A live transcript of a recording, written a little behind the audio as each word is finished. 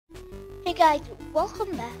guys, welcome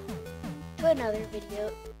back to another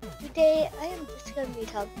video. Today I am just going to be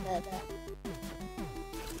talking about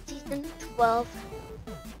Season 12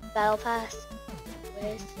 Battle Pass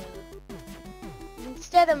giveaway. So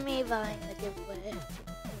instead of me buying the giveaway,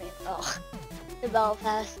 the Battle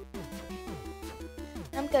Pass,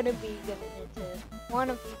 I'm going to be giving it to one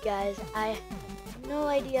of you guys. I have no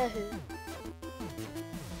idea who.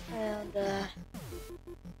 And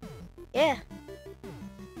yeah.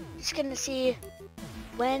 Just gonna see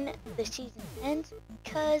when the season ends,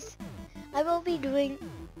 because I will be doing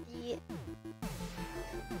the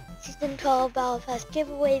Season 12 Battle Pass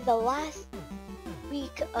giveaway the last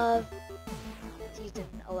week of Season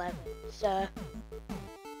 11. So,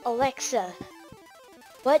 Alexa,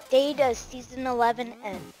 what day does Season 11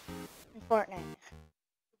 end in Fortnite?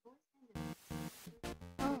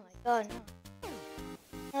 Oh my god, no.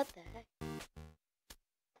 What the heck?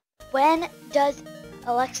 When does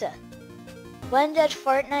Alexa, when does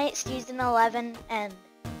Fortnite Season 11 end?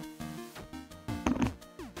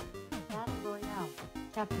 Battle Royale,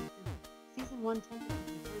 Chapter 2, Season 1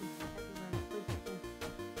 tentatively returns to February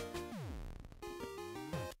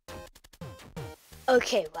 1st.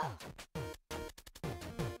 Okay, well.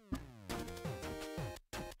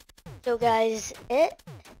 So guys, it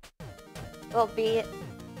will be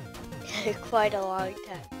quite a long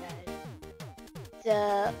time, guys.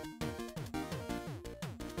 So,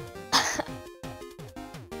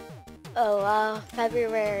 oh wow,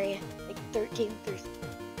 February like 13th or something.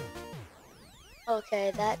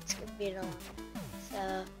 Okay, that's gonna be long.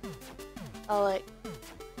 So, oh, like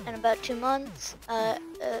in about 2 months, like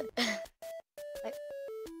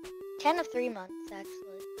kind of 3 months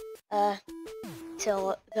actually,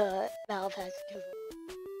 till the Battle Pass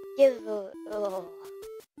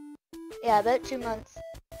yeah, about 2 months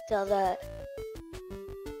till the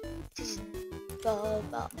Season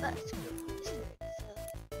 12 Battle Pass giveaway starts.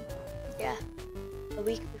 Yeah, a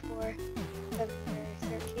week before February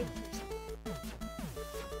 13th or something.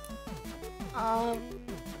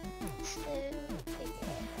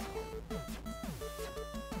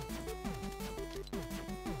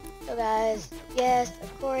 So guys, yes,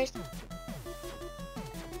 of course.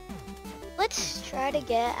 Let's try to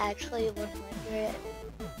get actually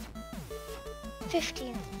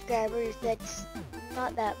 115 subscribers. That's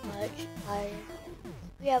not that much.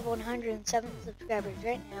 We have 107 subscribers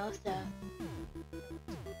right now, so